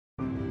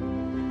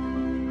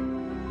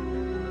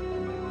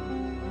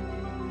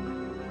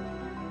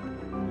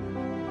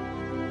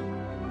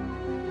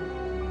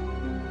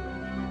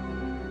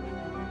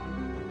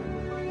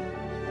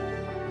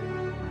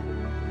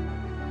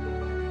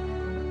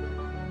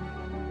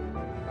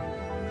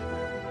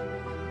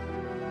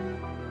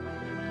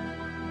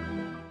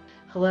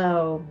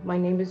Hello, my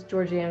name is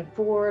Georganne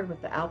Ford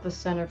with the Alpha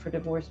Center for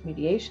Divorce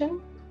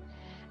Mediation,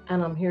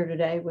 and I'm here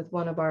today with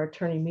one of our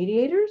attorney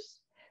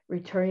mediators,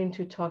 returning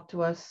to talk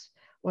to us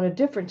on a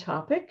different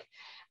topic.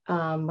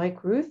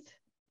 Mike Routh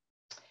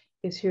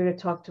is here to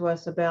talk to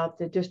us about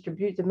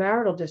the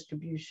marital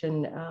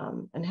distribution,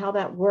 and how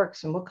that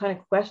works and what kind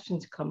of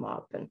questions come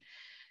up. And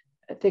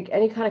I think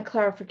any kind of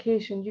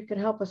clarification you can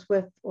help us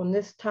with on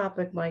this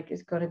topic, Mike,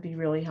 is going to be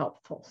really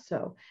helpful.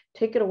 So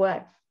take it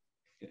away.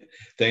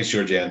 Thanks,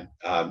 Georganne.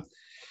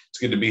 It's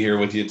good to be here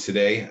with you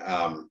today.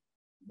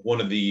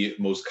 One of the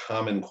most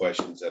common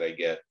questions that I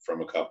get from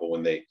a couple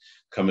when they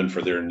come in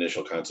for their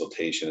initial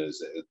consultation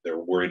is they're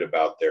worried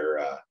about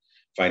their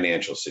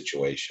financial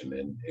situation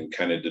and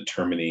kind of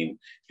determining,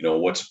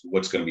 what's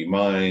going to be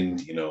mine,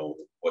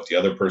 what the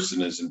other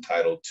person is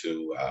entitled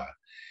to.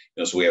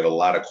 So we have a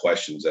lot of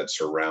questions that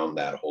surround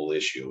that whole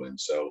issue. And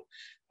so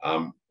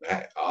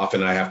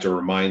often I have to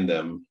remind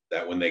them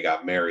that when they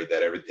got married,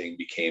 that everything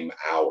became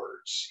ours.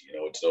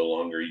 It's no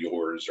longer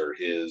yours or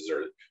his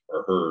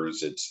or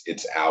hers.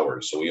 It's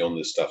ours. So we own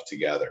this stuff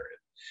together.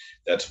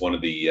 That's one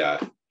of the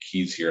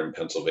keys here in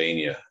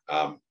Pennsylvania.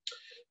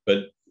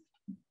 But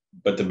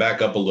to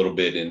back up a little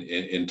bit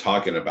in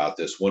talking about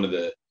this, one of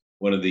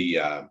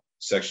the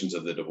sections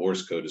of the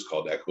divorce code is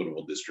called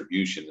equitable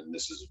distribution, and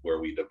this is where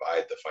we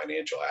divide the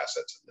financial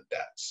assets and the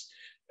debts.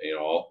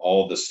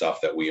 All the stuff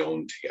that we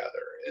own together.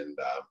 And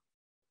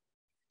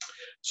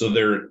so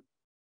they're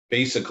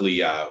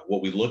basically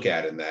what we look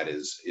at in that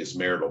is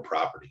marital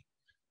property.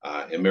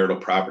 And marital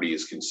property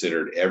is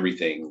considered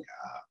everything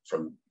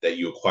from that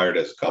you acquired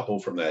as a couple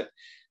from that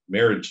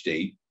marriage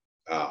date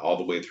all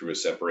the way through a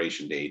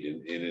separation date.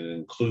 And it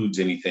includes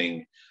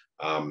anything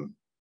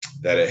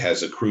that it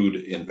has accrued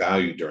in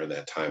value during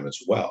that time as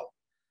well.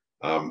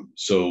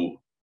 So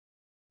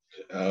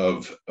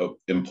of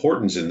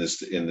importance in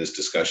this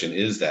discussion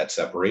is that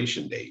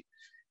separation date.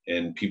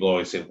 And people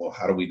always say, well,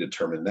 how do we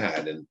determine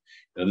that? And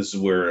this is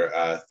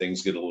where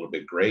things get a little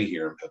bit gray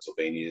here in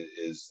Pennsylvania,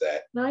 is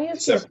that— Can I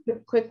ask you a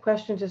quick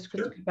question, just to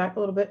go back a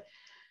little bit?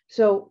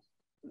 So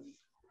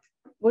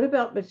what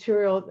about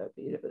material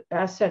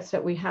assets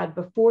that we had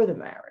before the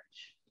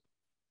marriage?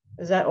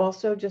 Does that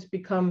also just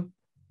become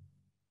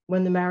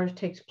when the marriage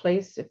takes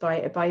place, if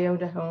I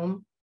owned a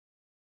home?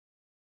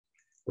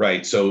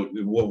 Right. So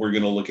what we're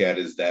going to look at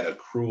is that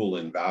accrual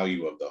in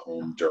value of the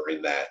home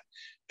during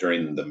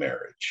the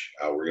marriage.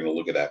 We're going to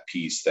look at that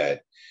piece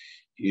that,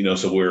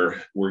 so we're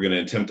going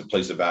to attempt to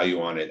place a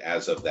value on it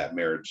as of that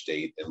marriage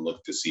date and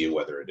look to see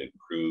whether it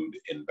accrued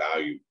in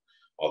value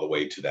all the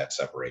way to that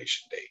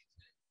separation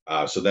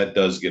date. So that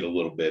does get a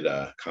little bit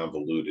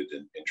convoluted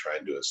in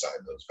trying to assign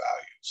those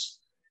values.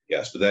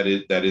 Yes, but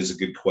that is a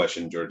good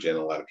question, Georganne.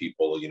 A lot of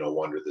people,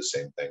 wonder the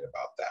same thing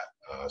about that.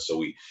 So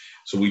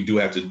we do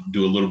have to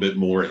do a little bit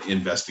more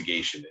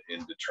investigation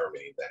in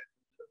determining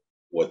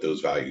what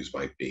those values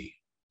might be.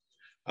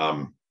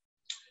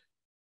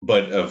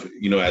 But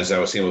as I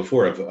was saying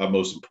before, of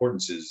most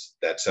importance is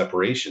that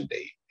separation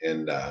date.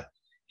 And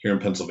here in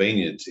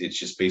Pennsylvania, it's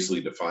just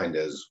basically defined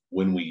as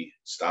when we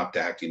stopped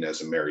acting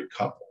as a married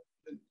couple.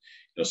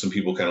 And some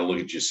people kind of look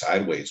at you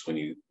sideways when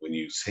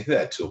you say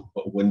that to them.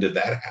 When did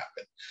that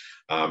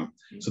happen?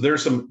 So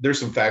there's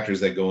some factors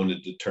that go into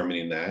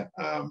determining that,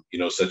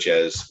 such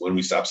as when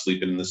we stopped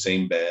sleeping in the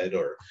same bed,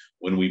 or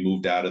when we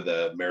moved out of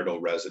the marital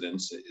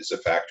residence is a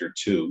factor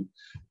too.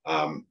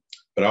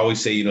 But I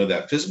always say,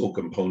 that physical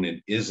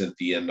component isn't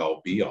the end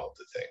all be all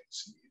to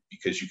things,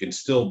 because you can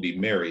still be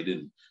married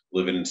and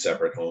living in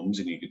separate homes,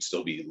 and you could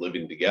still be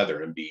living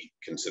together and be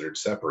considered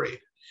separated.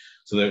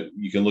 So that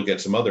you can look at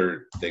some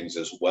other things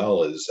as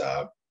well as,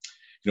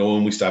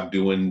 when we stop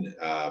doing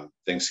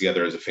things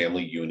together as a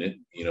family unit.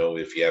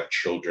 If you have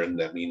children,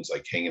 that means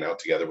like hanging out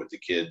together with the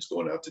kids,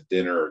 going out to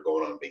dinner or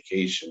going on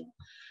vacation,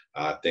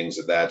 things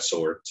of that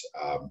sort.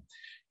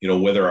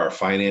 Whether our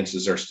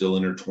finances are still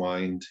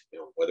intertwined,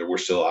 whether we're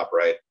still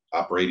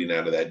operating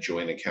out of that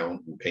joint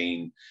account and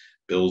paying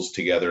bills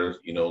together,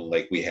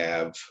 like we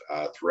have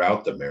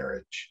throughout the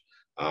marriage.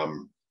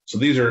 So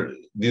these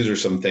are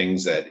some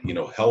things that,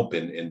 help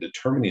in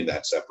determining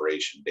that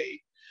separation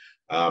date.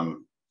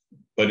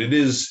 But it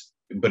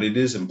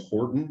is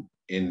important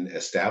in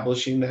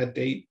establishing that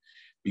date,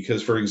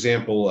 because, for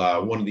example,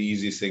 one of the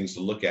easiest things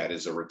to look at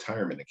is a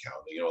retirement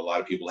account. A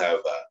lot of people have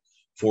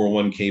a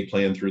 401k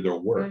plan through their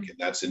work, and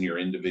that's in your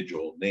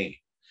individual name.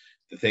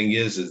 The thing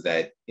is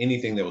that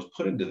anything that was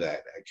put into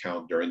that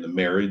account during the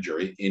marriage,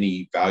 or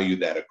any value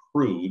that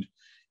accrued,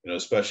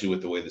 especially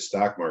with the way the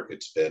stock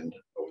market's been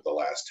over the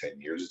last 10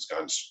 years, it's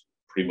gone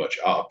pretty much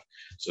up.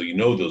 So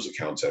those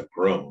accounts have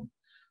grown.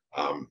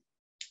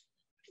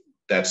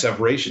 That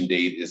separation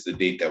date is the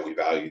date that we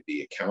value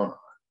the account on.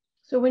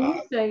 So when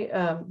you say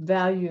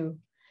value,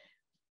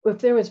 if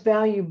there was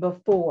value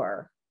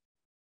before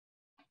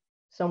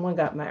someone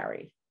got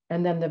married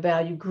and then the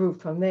value grew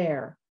from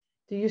there,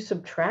 do you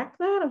subtract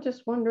that? I'm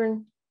just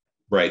wondering.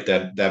 Right,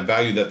 that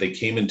value that they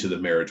came into the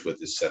marriage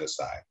with is set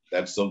aside.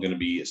 That's still going to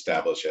be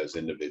established as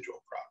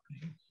individual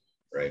property,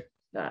 right?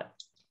 Got it.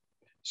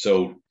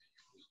 So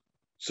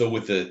So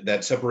with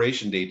that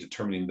separation date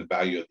determining the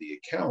value of the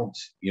account,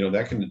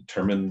 that can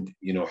determine,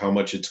 how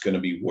much it's going to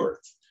be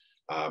worth.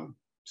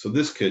 So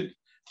this could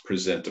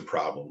present a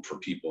problem for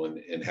people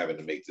in having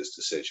to make this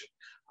decision.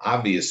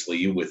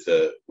 Obviously, with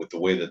the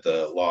way that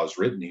the law is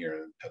written here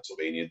in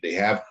Pennsylvania, they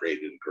have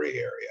created a gray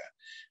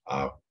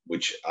area,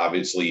 which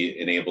obviously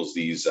enables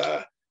these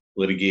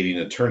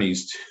litigating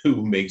attorneys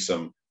to make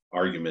some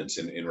arguments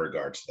in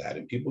regards to that.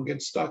 And people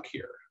get stuck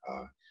here,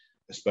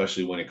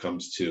 especially when it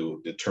comes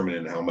to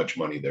determining how much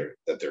money they're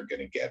going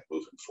to get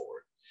moving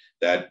forward.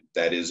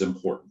 That is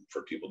important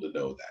for people to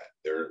know that.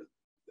 They're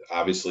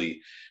obviously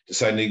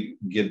deciding to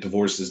get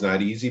divorced is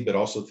not easy, but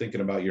also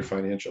thinking about your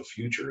financial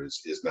future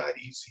is not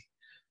easy,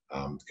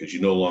 because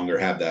you no longer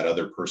have that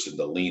other person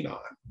to lean on.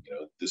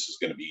 This is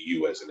going to be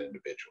you as an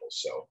individual.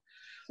 So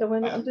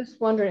when I'm just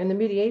wondering, in the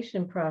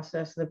mediation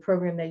process, the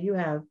program that you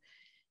have,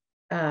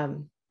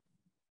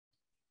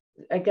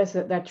 I guess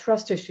that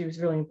trust issue is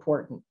really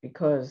important,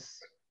 because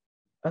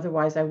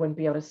otherwise I wouldn't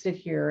be able to sit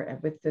here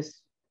and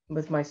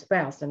with my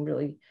spouse and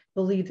really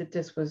believe that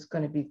this was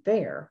going to be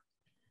fair.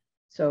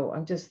 So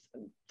I'm just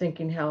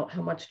thinking how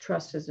much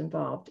trust is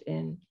involved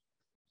in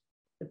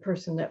the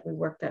person that we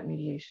work that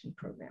mediation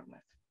program with.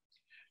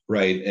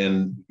 Right.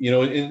 And,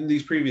 in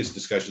these previous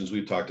discussions,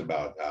 we've talked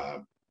about,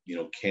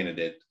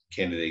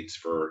 candidates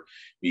for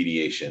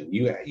mediation.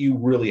 You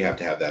really have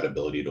to have that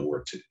ability to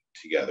work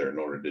together in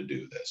order to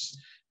do this,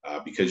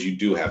 because you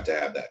do have to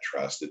have that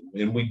trust.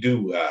 And we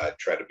do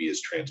try to be as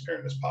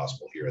transparent as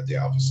possible here at the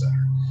Alpha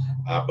Center.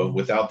 But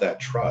without that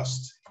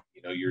trust,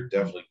 you're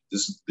definitely,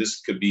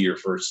 this could be your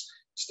first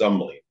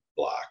stumbling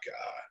block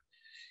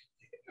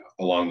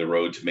along the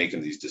road to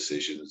making these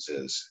decisions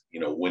is,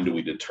 when do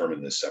we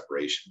determine this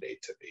separation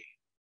date to be?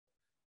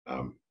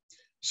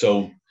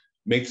 So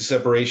make the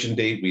separation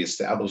date, we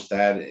establish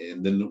that,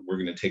 and then we're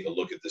going to take a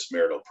look at this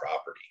marital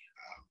property.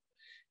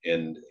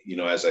 And,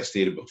 as I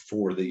stated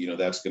before, that,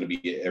 that's going to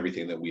be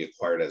everything that we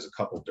acquired as a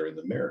couple during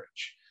the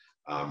marriage.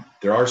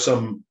 There are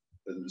some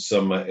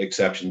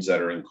exceptions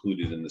that are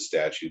included in the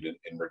statute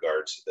in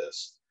regards to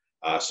this.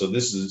 So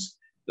this is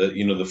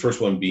the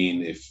first one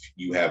being if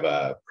you have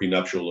a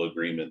prenuptial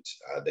agreement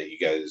that you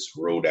guys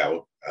wrote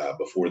out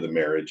before the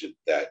marriage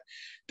that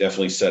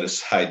definitely set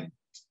aside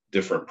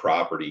different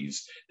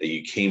properties that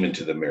you came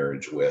into the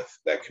marriage with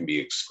that can be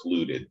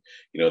excluded.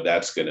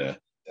 That's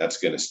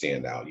gonna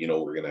stand out.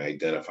 We're gonna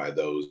identify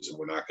those, and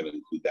we're not gonna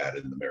include that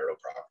in the marital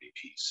property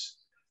piece.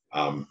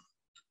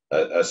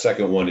 A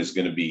second one is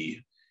gonna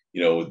be,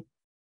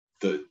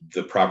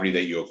 the property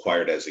that you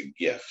acquired as a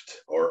gift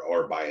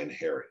or by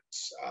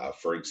inheritance.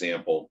 For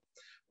example,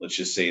 let's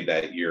just say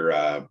that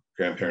your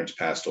grandparents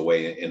passed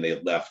away and they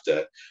left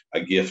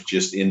a gift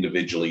just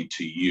individually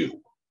to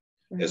you.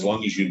 Mm-hmm. As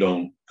long as you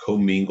don't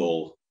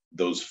commingle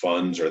those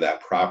funds or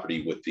that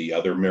property with the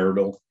other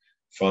marital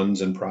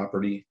funds and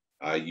property,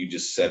 you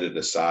just set it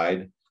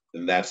aside,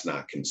 then that's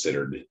not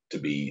considered to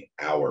be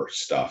our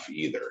stuff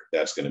either.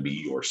 That's going to be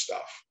your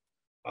stuff.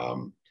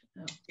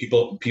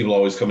 People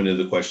always come into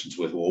the questions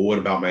with, well, what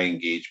about my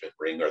engagement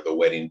ring or the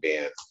wedding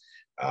band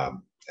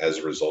as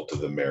a result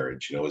of the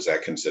marriage? Is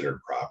that considered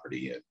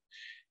property?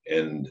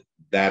 And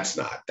that's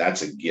not.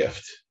 That's a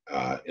gift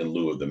in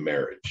lieu of the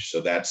marriage.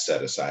 So that's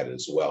set aside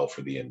as well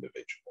for the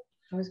individual.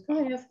 I was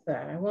going to ask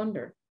that. I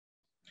wonder.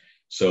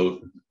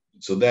 So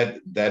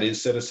that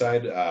is set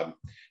aside.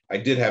 I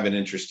did have an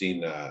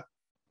interesting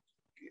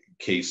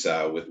case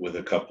with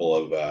a couple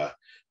of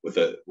with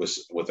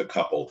a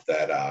couple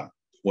that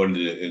wanted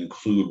to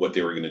include what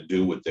they were going to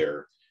do with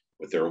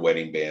their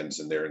wedding bands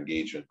and their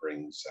engagement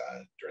rings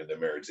during their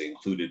marriage. They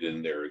included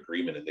in their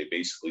agreement, and they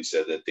basically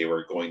said that they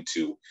were going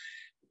to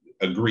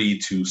agree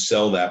to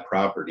sell that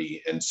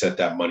property and set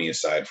that money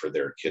aside for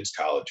their kids'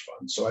 college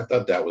fund. So I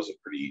thought that was a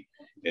pretty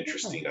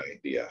interesting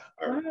idea,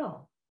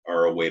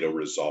 or a way to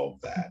resolve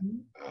that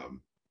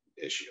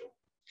issue.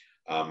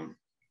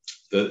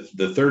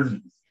 The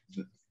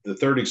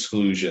third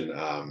exclusion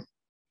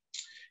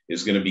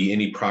is going to be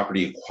any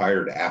property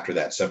acquired after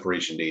that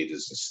separation date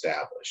is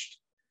established.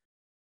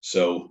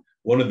 So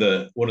one of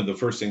the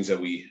first things that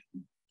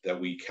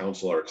we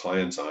counsel our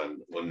clients on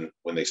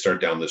when they start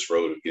down this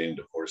road of getting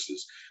divorced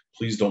is,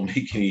 please don't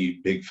make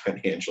any big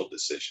financial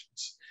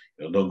decisions.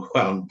 Don't go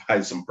out and buy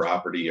some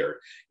property or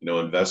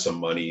invest some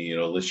money.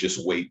 Let's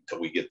just wait until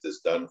we get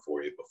this done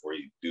for you before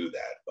you do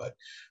that.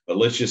 But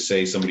let's just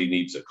say somebody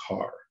needs a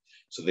car.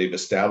 So they've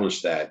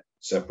established that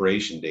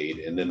separation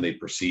date, and then they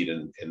proceed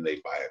and they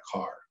buy a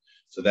car.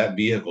 So that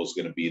vehicle is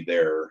going to be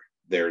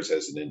theirs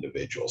as an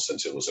individual,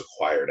 since it was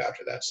acquired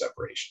after that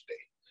separation date.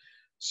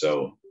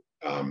 So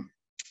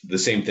the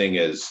same thing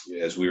as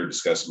we were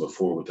discussing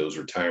before with those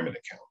retirement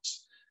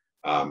accounts.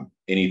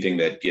 Anything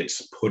that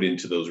gets put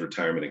into those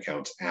retirement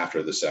accounts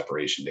after the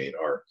separation date,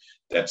 or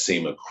that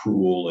same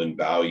accrual and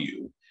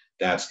value,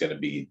 that's going to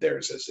be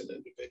theirs as an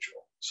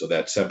individual. So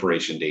that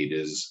separation date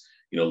is,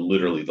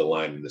 literally the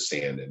line in the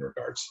sand in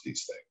regards to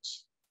these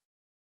things.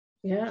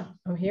 Yeah,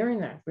 I'm hearing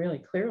that really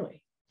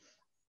clearly.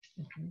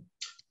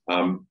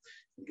 Mm-hmm.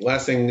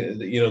 last thing,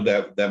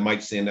 that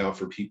might stand out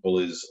for people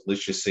is,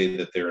 let's just say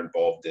that they're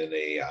involved in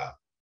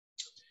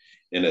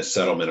a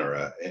settlement or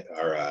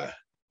a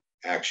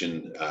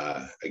action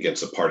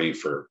against a party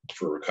for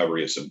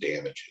recovery of some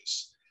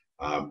damages.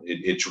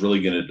 It's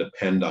really going to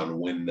depend on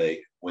when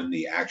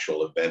the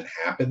actual event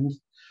happened.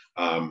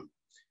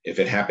 If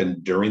it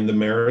happened during the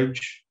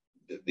marriage,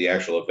 the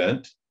actual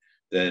event,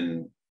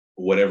 then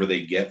whatever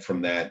they get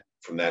from that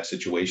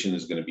situation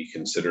is going to be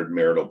considered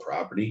marital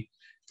property,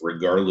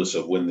 regardless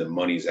of when the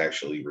money's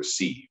actually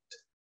received.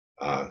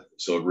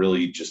 So it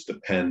really just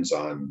depends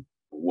on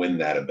when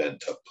that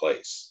event took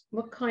place.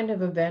 What kind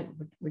of event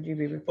would you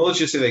be referring to? Well, let's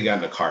just say they got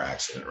in a car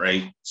accident,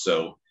 right?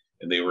 So,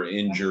 and they were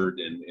injured,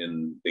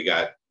 and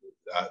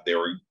they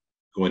were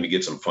going to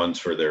get some funds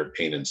for their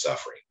pain and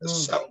suffering, a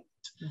settlement,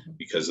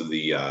 because of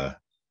the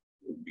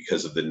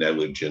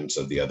negligence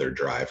of the other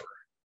driver.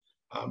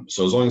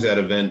 So as long as that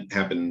event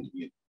happened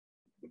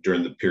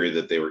during the period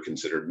that they were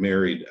considered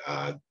married,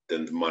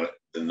 then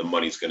the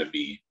money's going to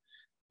be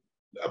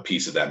a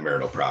piece of that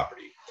marital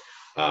property.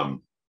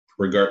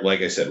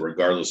 Like I said,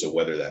 regardless of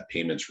whether that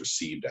payment's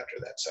received after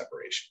that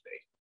separation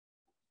date.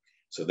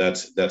 So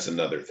that's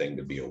another thing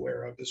to be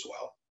aware of as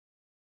well.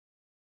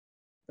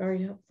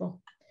 Very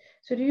helpful.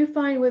 So do you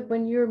find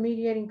when you're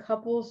mediating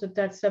couples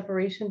that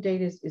separation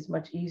date is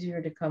much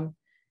easier to come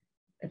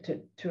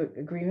to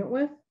agreement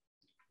with?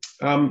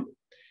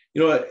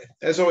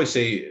 As I always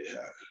say,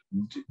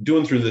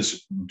 doing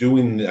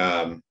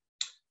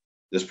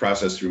this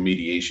process through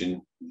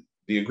mediation,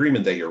 the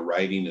agreement that you're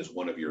writing is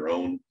one of your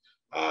own.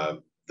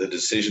 The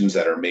decisions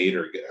that are made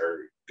are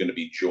going to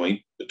be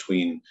joint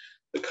between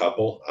the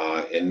couple,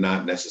 and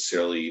not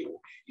necessarily,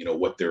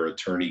 what their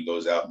attorney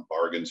goes out and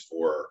bargains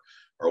for,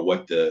 or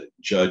what the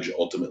judge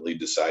ultimately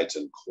decides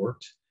in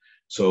court.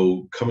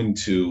 So coming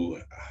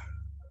to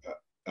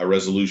a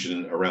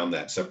resolution around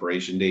that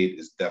separation date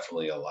is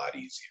definitely a lot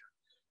easier.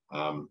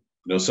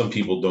 Some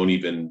people don't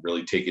even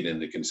really take it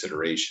into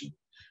consideration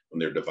when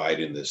they're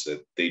dividing this,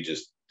 that they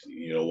just,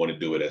 want to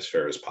do it as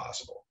fair as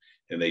possible.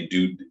 And they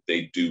do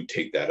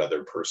take that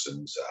other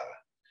person's,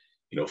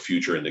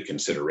 future into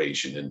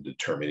consideration in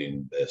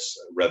determining this,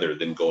 rather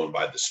than going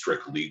by the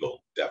strict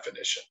legal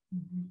definition.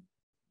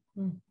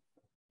 Mm-hmm.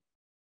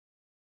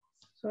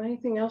 So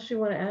anything else you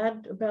want to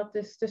add about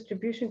this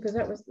distribution? Because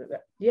that was,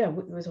 it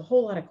was a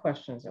whole lot of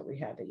questions that we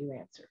had that you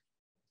answered.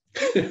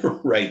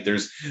 Right.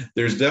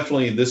 There's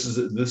definitely, this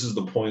is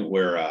the point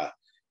where,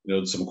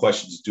 some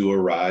questions do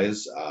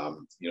arise. I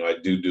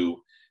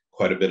do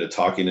quite a bit of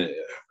talking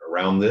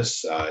around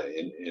this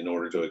in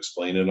order to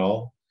explain it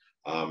all.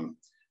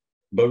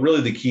 But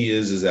really the key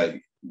is that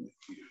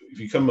if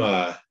you come,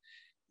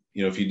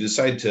 if you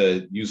decide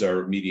to use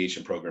our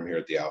mediation program here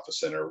at the Alpha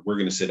Center, we're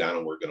going to sit down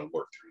and we're going to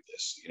work through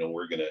this.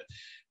 We're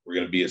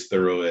going to be as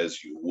thorough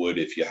as you would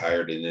if you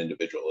hired an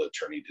individual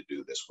attorney to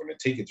do this. We're going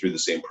to take it through the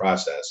same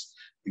process.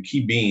 The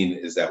key being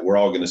is that we're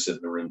all going to sit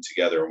in the room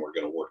together and we're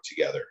going to work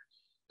together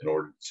in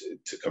order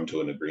to come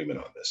to an agreement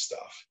on this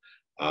stuff.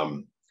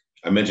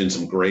 I mentioned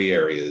some gray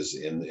areas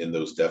in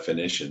those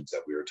definitions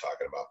that we were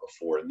talking about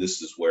before, and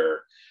this is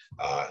where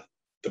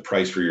the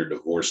price for your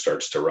divorce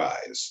starts to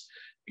rise,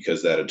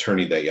 because that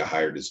attorney that you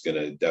hired is going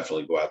to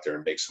definitely go out there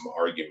and make some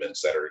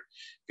arguments that are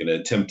going to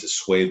attempt to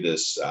sway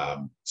this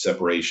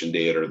separation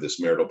date or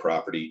this marital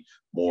property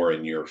more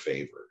in your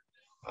favor.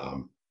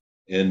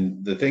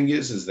 And the thing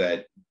is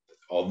that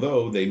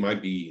although they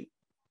might be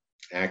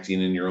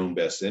acting in your own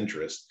best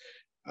interest,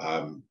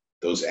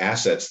 those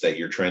assets that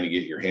you're trying to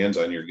get your hands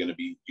on, you're going to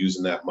be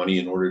using that money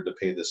in order to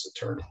pay this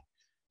attorney.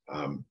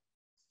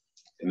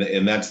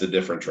 And that's the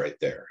difference right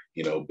there,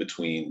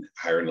 between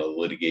hiring a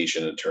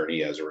litigation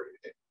attorney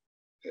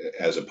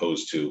as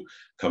opposed to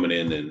coming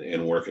in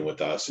and working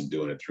with us and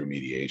doing it through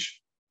mediation.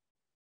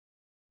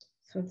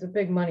 So it's a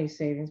big money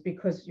savings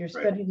because you're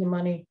spending the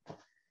money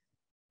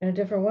in a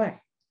different way.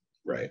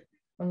 Right.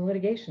 On the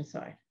litigation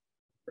side.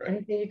 Right.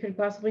 Anything you could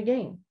possibly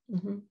gain.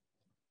 Mm-hmm.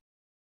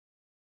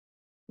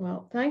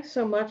 Well, thanks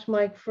so much,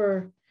 Mike,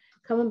 for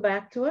coming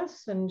back to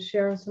us and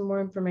sharing some more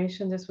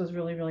information. This was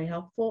really, really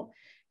helpful.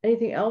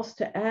 Anything else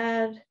to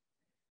add?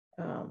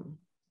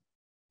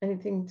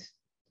 Anything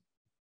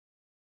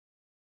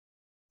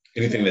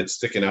that's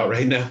sticking out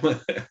right now?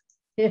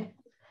 Yeah,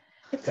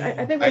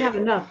 I think we have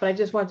enough, but I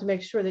just wanted to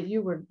make sure that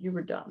you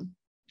were done.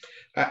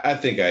 I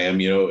think I am.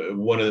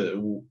 One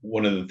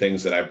of the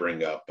things that I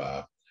bring up,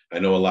 I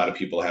know a lot of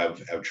people have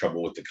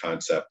trouble with the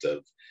concept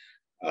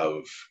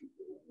of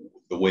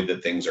the way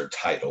that things are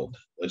titled.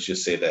 Let's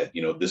just say that,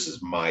 this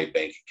is my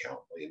bank account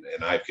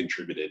and I've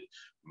contributed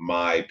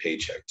my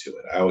paycheck to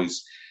it. I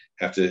always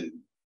have to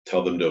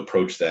tell them to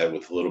approach that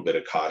with a little bit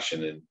of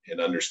caution and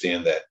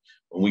understand that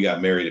when we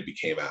got married, it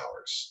became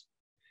ours.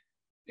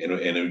 And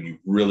you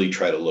really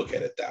try to look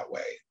at it that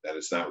way, that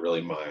it's not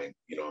really mine.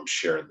 I'm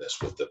sharing this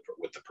with the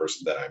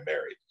person that I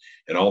married.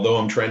 And although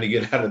I'm trying to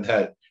get out of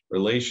that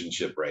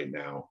relationship right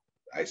now,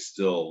 they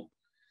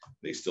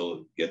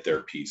still get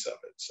their piece of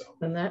it. So,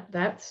 and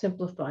that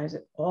simplifies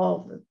it,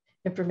 all the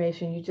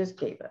information you just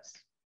gave us.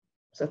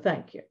 So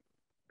thank you.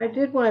 I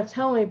did want to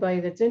tell anybody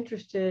that's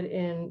interested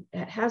in,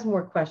 has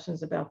more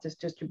questions about this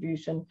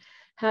distribution,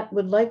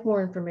 would like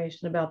more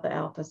information about the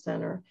Alpha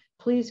Center,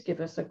 please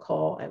give us a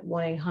call at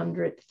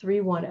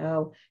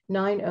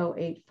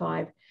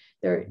 1-800-310-9085.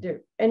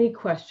 Any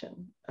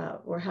question,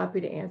 we're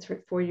happy to answer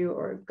it for you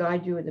or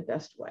guide you in the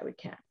best way we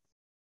can.